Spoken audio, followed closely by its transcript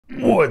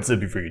What's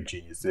up, you freaking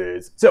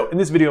geniuses? So in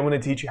this video, I'm going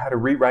to teach you how to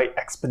rewrite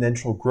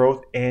exponential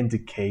growth and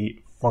decay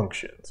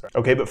functions.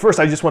 Okay, but first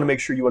I just want to make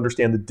sure you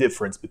understand the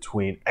difference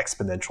between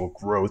exponential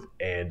growth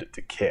and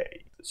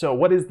decay. So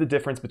what is the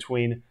difference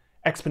between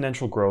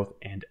exponential growth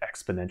and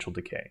exponential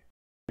decay?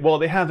 Well,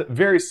 they have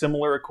very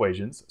similar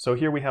equations. So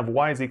here we have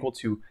y is equal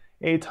to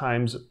a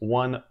times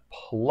 1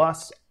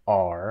 plus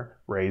r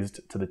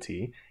raised to the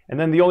t. And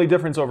then the only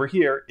difference over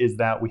here is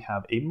that we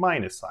have a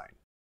minus sign.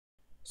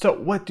 So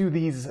what do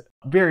these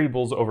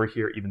variables over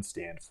here even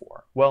stand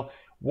for? Well,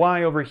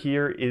 y over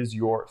here is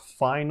your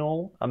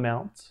final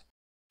amount,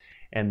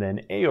 and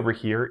then a over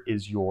here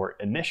is your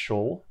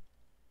initial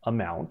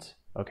amount,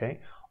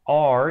 okay?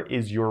 R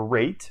is your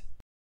rate,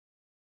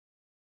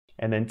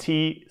 and then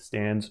t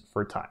stands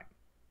for time.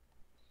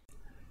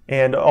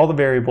 And all the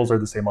variables are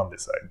the same on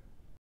this side,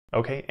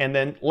 okay? And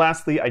then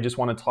lastly, I just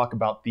want to talk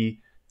about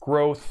the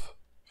growth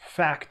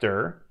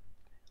factor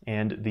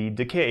and the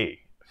decay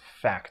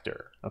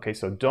factor. Okay,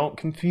 so don't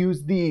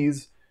confuse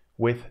these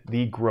with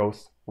the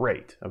growth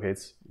rate. Okay,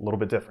 it's a little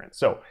bit different.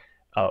 So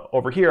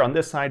over here on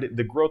this side,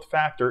 the growth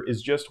factor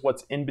is just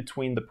what's in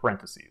between the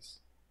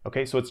parentheses.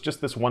 Okay, so it's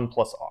just this 1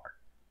 plus r.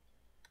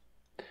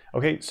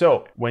 Okay,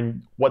 so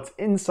when what's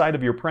inside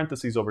of your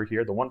parentheses over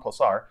here, the 1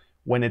 plus r,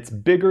 when it's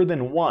bigger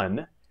than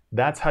 1,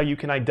 that's how you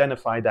can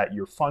identify that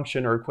your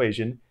function or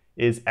equation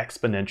is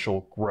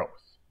exponential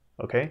growth.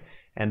 Okay,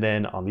 and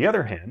then on the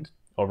other hand,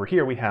 over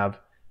here we have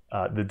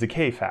the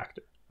decay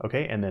factor,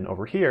 okay? And then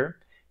over here,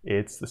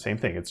 it's the same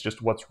thing. It's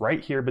just what's right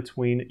here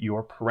between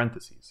your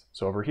parentheses.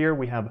 So over here,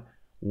 we have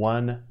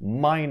 1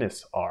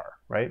 minus r,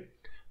 right?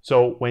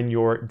 So when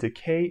your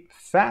decay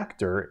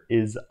factor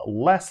is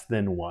less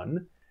than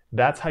 1,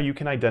 that's how you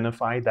can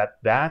identify that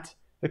that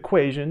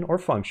equation or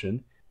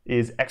function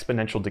is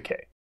exponential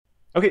decay.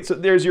 Okay, so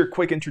there's your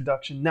quick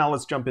introduction. Now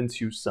let's jump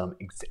into some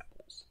examples.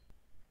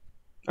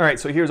 All right,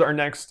 so here's our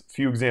next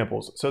few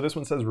examples. So this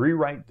one says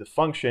rewrite the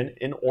function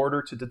in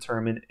order to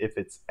determine if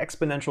it's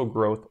exponential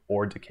growth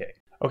or decay.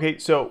 Okay,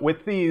 so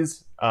with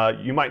these,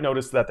 you might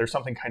notice that there's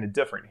something kind of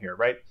different here,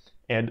 right?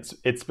 And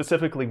it's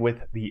specifically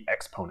with the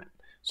exponent.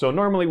 So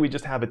normally we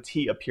just have a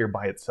t appear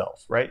by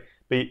itself, right?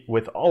 But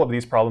with all of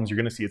these problems, you're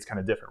going to see it's kind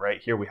of different, right?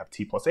 Here we have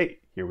t plus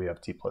 8. Here we have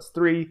t plus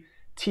 3,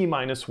 t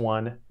minus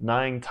 1,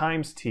 9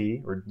 times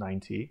t, or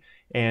 9t,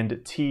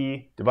 and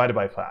t divided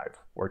by 5,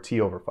 or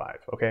t over 5,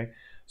 okay?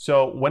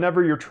 So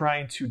whenever you're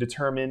trying to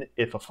determine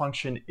if a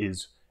function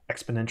is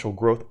exponential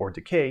growth or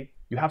decay,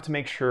 you have to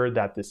make sure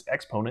that this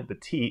exponent, the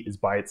t, is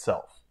by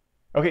itself.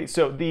 Okay,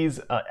 so these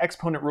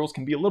exponent rules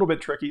can be a little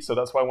bit tricky, so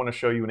that's why I want to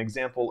show you an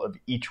example of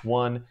each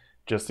one,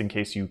 just in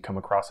case you come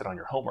across it on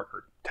your homework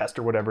or test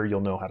or whatever,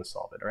 you'll know how to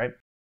solve it, all right?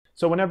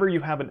 So whenever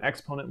you have an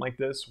exponent like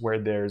this where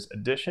there's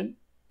addition,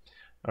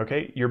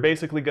 okay, you're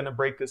basically going to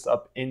break this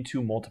up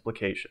into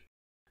multiplication.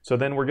 So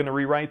then we're going to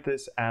rewrite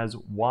this as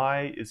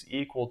y is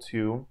equal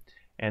to,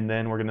 and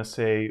then we're going to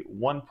say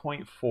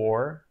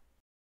 1.4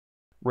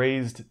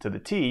 raised to the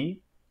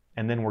t,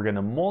 and then we're going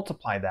to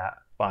multiply that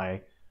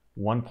by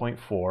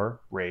 1.4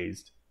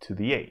 raised to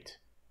the 8.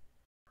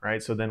 All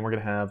right, so then we're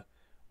going to have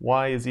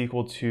y is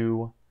equal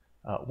to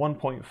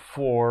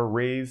 1.4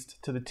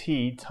 raised to the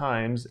t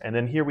times, and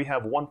then here we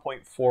have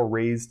 1.4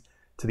 raised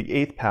to the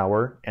 8th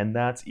power, and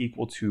that's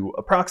equal to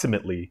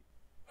approximately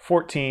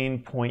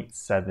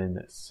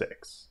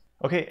 14.76.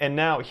 Okay, and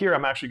now here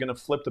I'm actually going to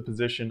flip the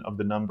position of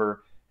the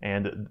number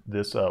and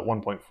this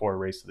 1.4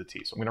 raised to the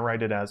t. So I'm going to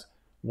write it as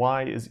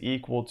y is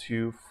equal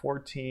to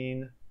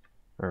 14,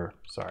 or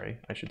sorry,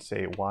 I should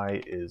say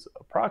y is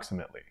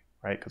approximately,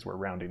 right, because we're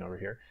rounding over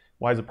here.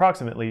 Y is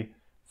approximately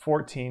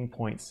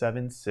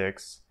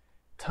 14.76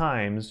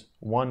 times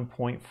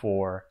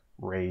 1.4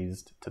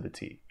 raised to the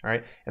t, all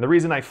right? And the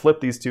reason I flip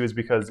these two is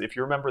because if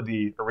you remember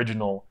the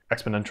original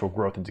exponential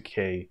growth and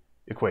decay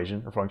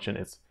equation or function,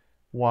 it's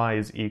y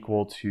is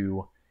equal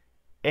to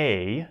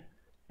a,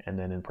 and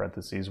then in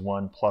parentheses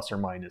 1 plus or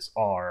minus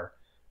r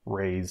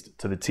raised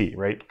to the t,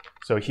 right?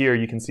 So here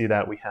you can see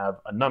that we have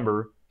a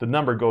number. The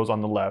number goes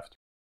on the left.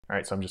 All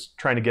right, so I'm just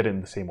trying to get it in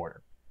the same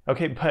order.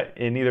 Okay, but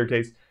in either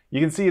case, you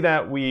can see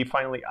that we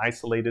finally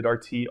isolated our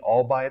t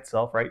all by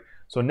itself, right?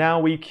 So now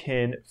we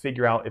can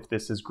figure out if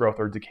this is growth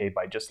or decay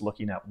by just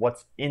looking at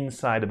what's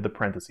inside of the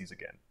parentheses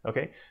again,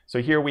 okay?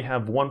 So here we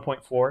have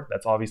 1.4,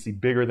 that's obviously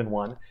bigger than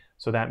 1.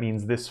 So that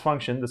means this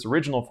function, this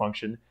original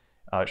function,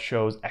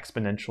 shows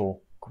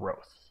exponential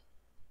growth.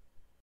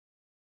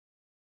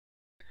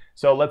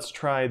 So let's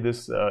try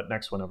this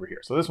next one over here.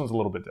 So this one's a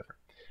little bit different.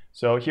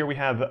 So here we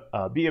have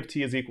b of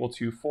t is equal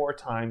to 4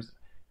 times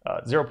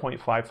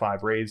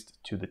 0.55 raised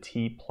to the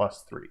t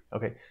plus 3.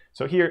 Okay,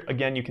 so here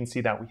again you can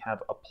see that we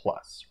have a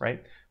plus,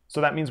 right?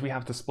 So that means we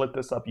have to split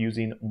this up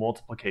using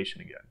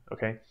multiplication again,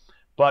 okay?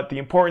 But the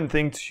important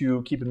thing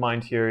to keep in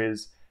mind here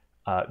is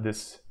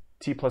this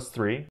t plus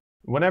 3.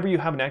 Whenever you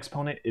have an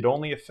exponent, it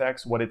only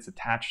affects what it's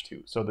attached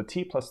to. So the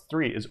t plus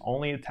 3 is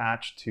only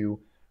attached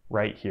to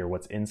right here,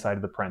 what's inside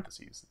of the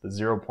parentheses, the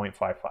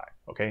 0.55,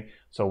 okay?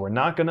 So we're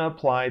not going to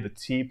apply the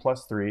t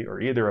plus 3, or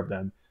either of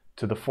them,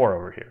 to the 4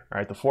 over here. All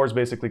right, the 4 is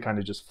basically kind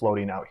of just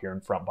floating out here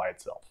in front by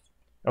itself.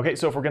 Okay,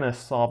 so if we're going to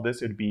solve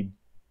this, it would be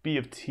b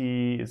of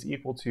t is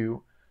equal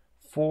to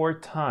 4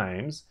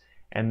 times,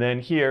 and then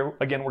here,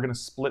 again, we're going to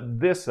split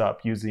this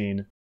up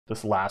using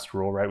this last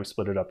rule, right? We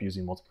split it up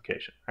using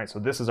multiplication. All right, so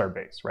this is our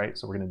base, right?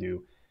 So we're going to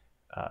do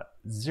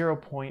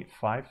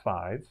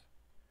 0.55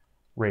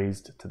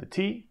 raised to the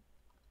t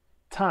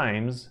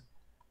times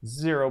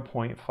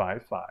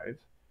 0.55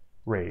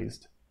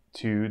 raised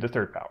to the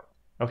third power.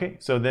 Okay,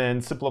 so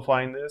then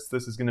simplifying this,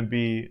 this is going to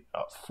be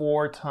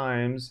 4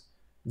 times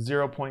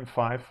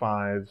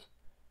 0.55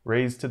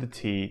 raised to the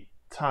t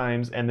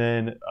times, and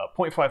then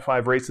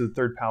 0.55 raised to the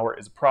third power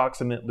is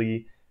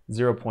approximately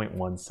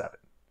 0.17, all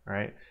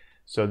right?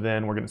 So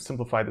then we're going to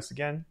simplify this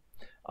again.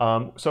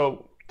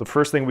 So the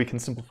first thing we can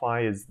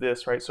simplify is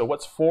this, right? So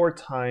what's 4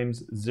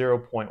 times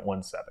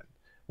 0.17?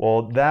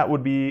 Well, that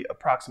would be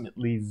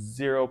approximately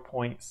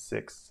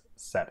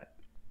 0.67.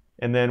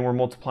 And then we're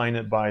multiplying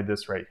it by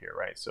this right here,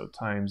 right? So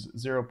times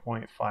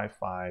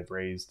 0.55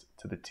 raised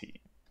to the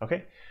t.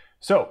 Okay,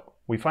 so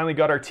we finally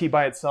got our t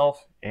by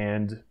itself,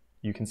 and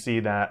you can see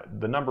that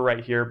the number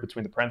right here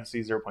between the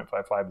parentheses,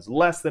 0.55, is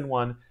less than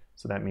 1,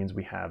 so that means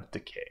we have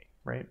decay,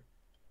 right?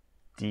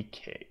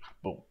 Decay,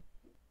 boom.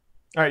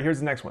 All right, here's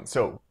the next one.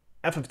 So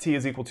f of t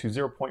is equal to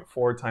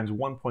 0.4 times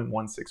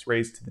 1.16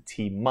 raised to the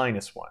t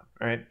minus 1,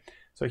 all right?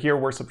 So here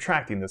we're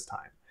subtracting this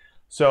time.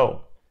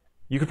 So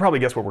you could probably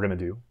guess what we're going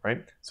to do,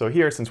 right? So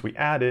here, since we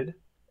added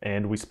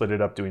and we split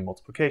it up doing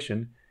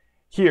multiplication,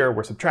 here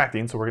we're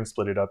subtracting, so we're going to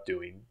split it up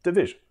doing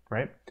division,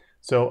 right?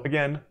 So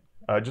again,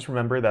 just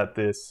remember that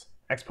this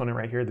exponent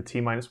right here, the t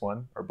minus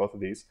 1, or both of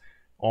these,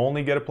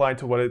 only get applied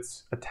to what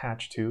it's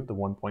attached to, the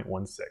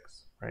 1.16,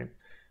 right?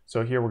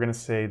 So here we're going to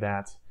say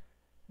that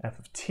f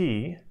of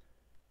t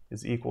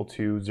is equal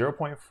to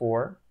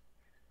 0.4,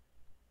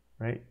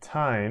 right,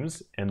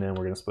 times, and then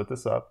we're going to split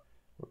this up.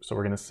 So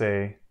we're going to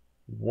say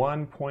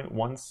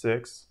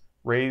 1.16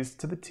 raised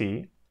to the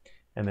t,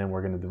 and then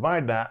we're going to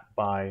divide that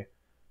by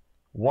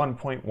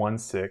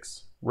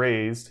 1.16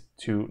 raised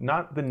to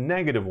not the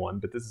negative 1,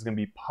 but this is going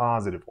to be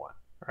positive 1,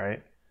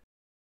 right?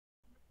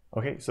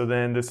 Okay, so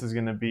then this is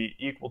going to be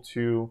equal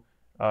to,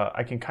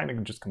 I can kind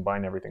of just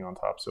combine everything on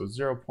top. So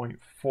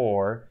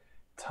 0.4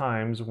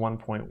 times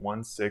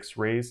 1.16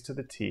 raised to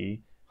the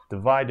t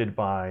divided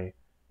by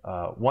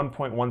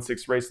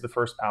 1.16 raised to the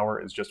first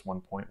power is just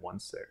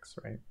 1.16,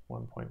 right?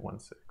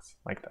 1.16,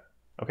 like that.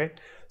 Okay,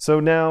 so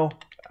now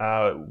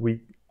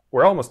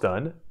we're almost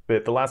done,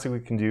 but the last thing we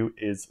can do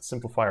is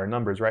simplify our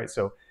numbers, right?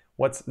 So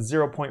what's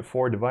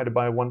 0.4 divided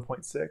by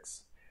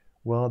 1.6?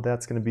 Well,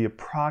 that's going to be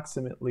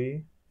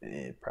approximately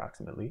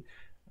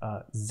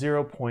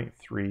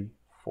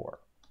 0.34.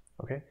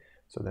 Okay,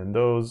 so then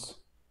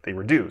they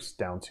reduce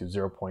down to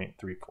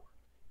 0.34.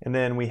 And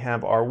then we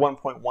have our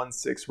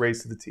 1.16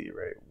 raised to the t,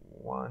 right?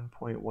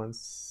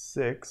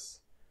 1.16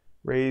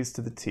 raised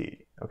to the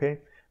t, okay?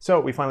 So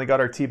we finally got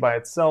our t by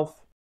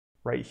itself.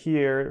 Right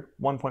here,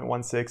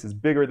 1.16 is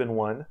bigger than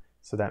 1,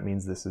 so that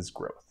means this is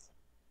growth.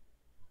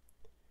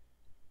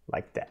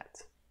 Like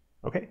that,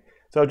 okay?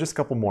 So just a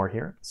couple more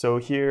here. So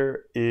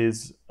here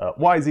is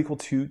y is equal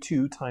to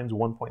 2 times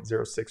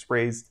 1.06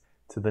 raised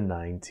to the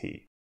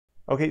 9t.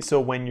 Okay, so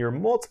when you're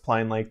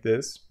multiplying like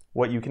this,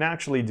 what you can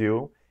actually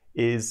do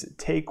is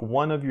take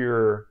one of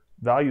your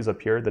values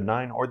up here, the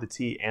 9 or the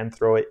t, and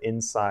throw it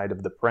inside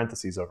of the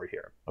parentheses over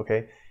here,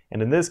 okay?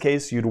 And in this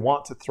case, you'd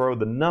want to throw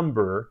the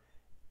number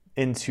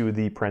into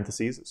the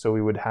parentheses, so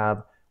we would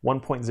have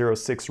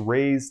 1.06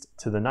 raised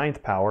to the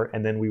 9th power,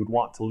 and then we would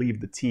want to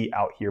leave the t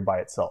out here by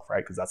itself,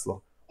 right? Because that's the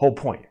whole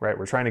point, right?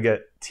 We're trying to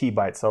get t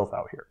by itself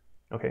out here,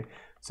 okay?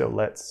 So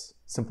let's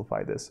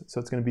simplify this.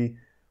 So it's going to be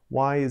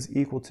y is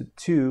equal to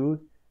 2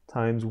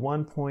 times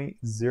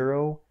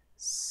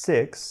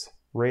 1.06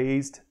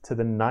 raised to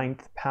the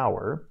 9th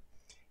power,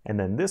 and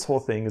then this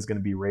whole thing is going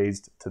to be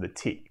raised to the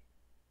t,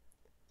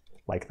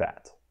 like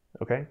that,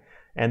 okay?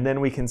 And then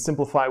we can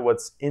simplify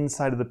what's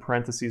inside of the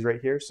parentheses right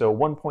here. So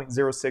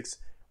 1.06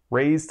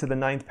 raised to the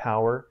 9th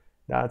power,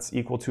 that's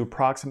equal to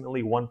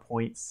approximately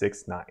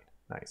 1.69.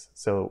 Nice.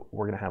 So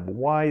we're going to have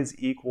y is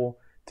equal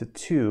to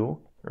 2,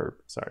 or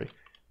sorry,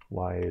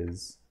 y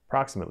is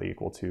approximately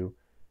equal to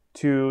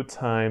 2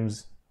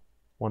 times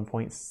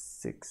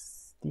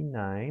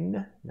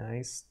 1.69,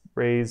 nice,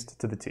 raised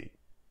to the t.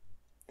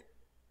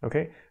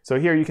 Okay, so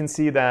here you can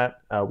see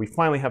that we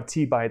finally have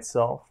t by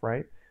itself,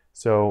 right?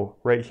 So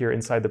right here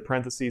inside the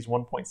parentheses,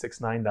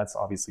 1.69, that's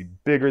obviously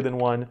bigger than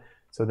 1.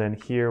 So then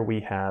here we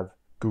have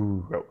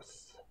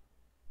growth,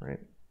 right?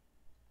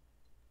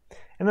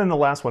 And then the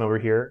last one over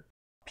here,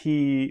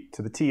 p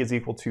to the t is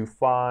equal to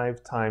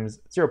 5 times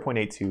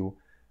 0.82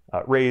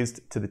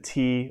 raised to the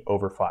t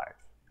over 5.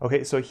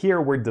 Okay, so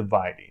here we're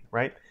dividing,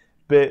 right?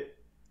 But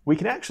we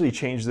can actually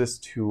change this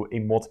to a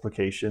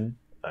multiplication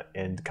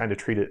and kind of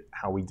treat it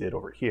how we did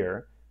over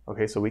here.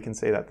 Okay, so we can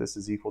say that this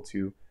is equal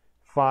to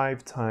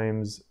 5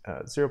 times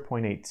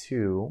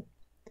 0.82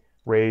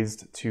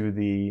 raised to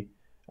the,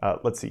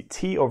 let's see,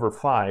 t over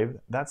 5.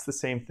 That's the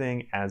same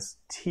thing as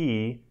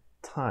t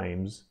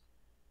times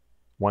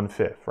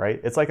 1/5,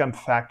 right? It's like I'm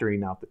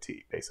factoring out the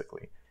t,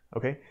 basically.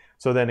 Okay,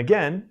 so then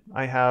again,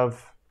 I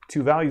have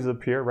two values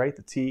up here, right?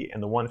 The t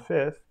and the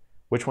 1/5.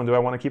 Which one do I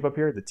want to keep up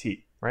here? The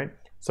t, right?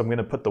 So I'm going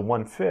to put the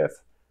 1/5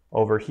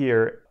 over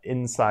here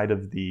inside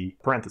of the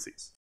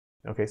parentheses.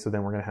 Okay, so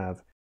then we're going to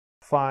have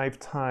 5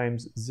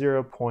 times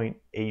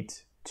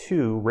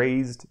 0.82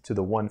 raised to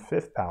the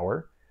 1/5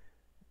 power.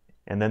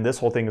 And then this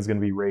whole thing is going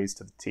to be raised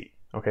to the t.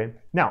 Okay,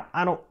 now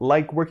I don't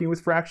like working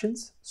with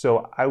fractions,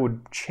 so I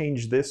would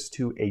change this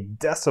to a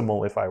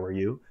decimal if I were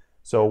you.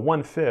 So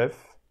 1/5,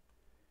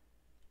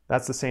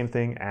 that's the same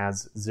thing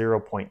as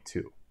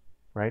 0.2,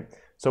 right?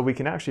 So we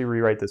can actually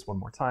rewrite this one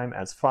more time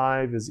as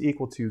 5 is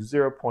equal to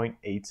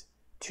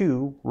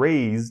 0.82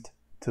 raised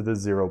to the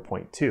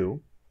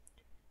 0.2,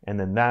 and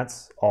then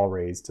that's all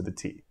raised to the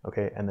t,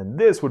 okay? And then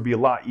this would be a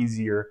lot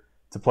easier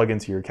to plug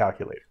into your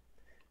calculator,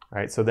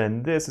 right? So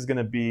then this is going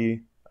to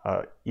be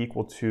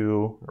equal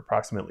to, or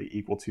approximately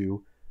equal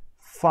to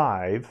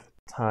 5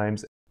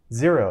 times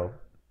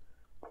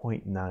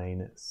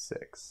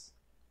 0.96,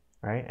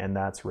 right? And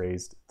that's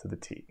raised to the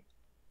t.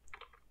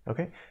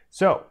 Okay,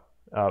 so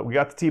we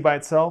got the t by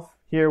itself.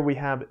 Here we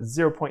have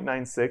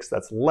 0.96,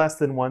 that's less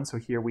than 1, so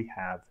here we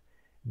have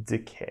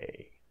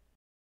decay.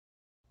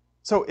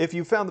 So if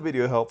you found the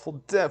video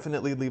helpful,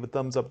 definitely leave a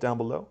thumbs up down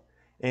below.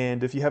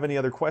 And if you have any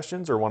other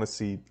questions or want to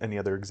see any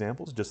other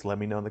examples, just let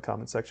me know in the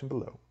comment section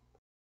below.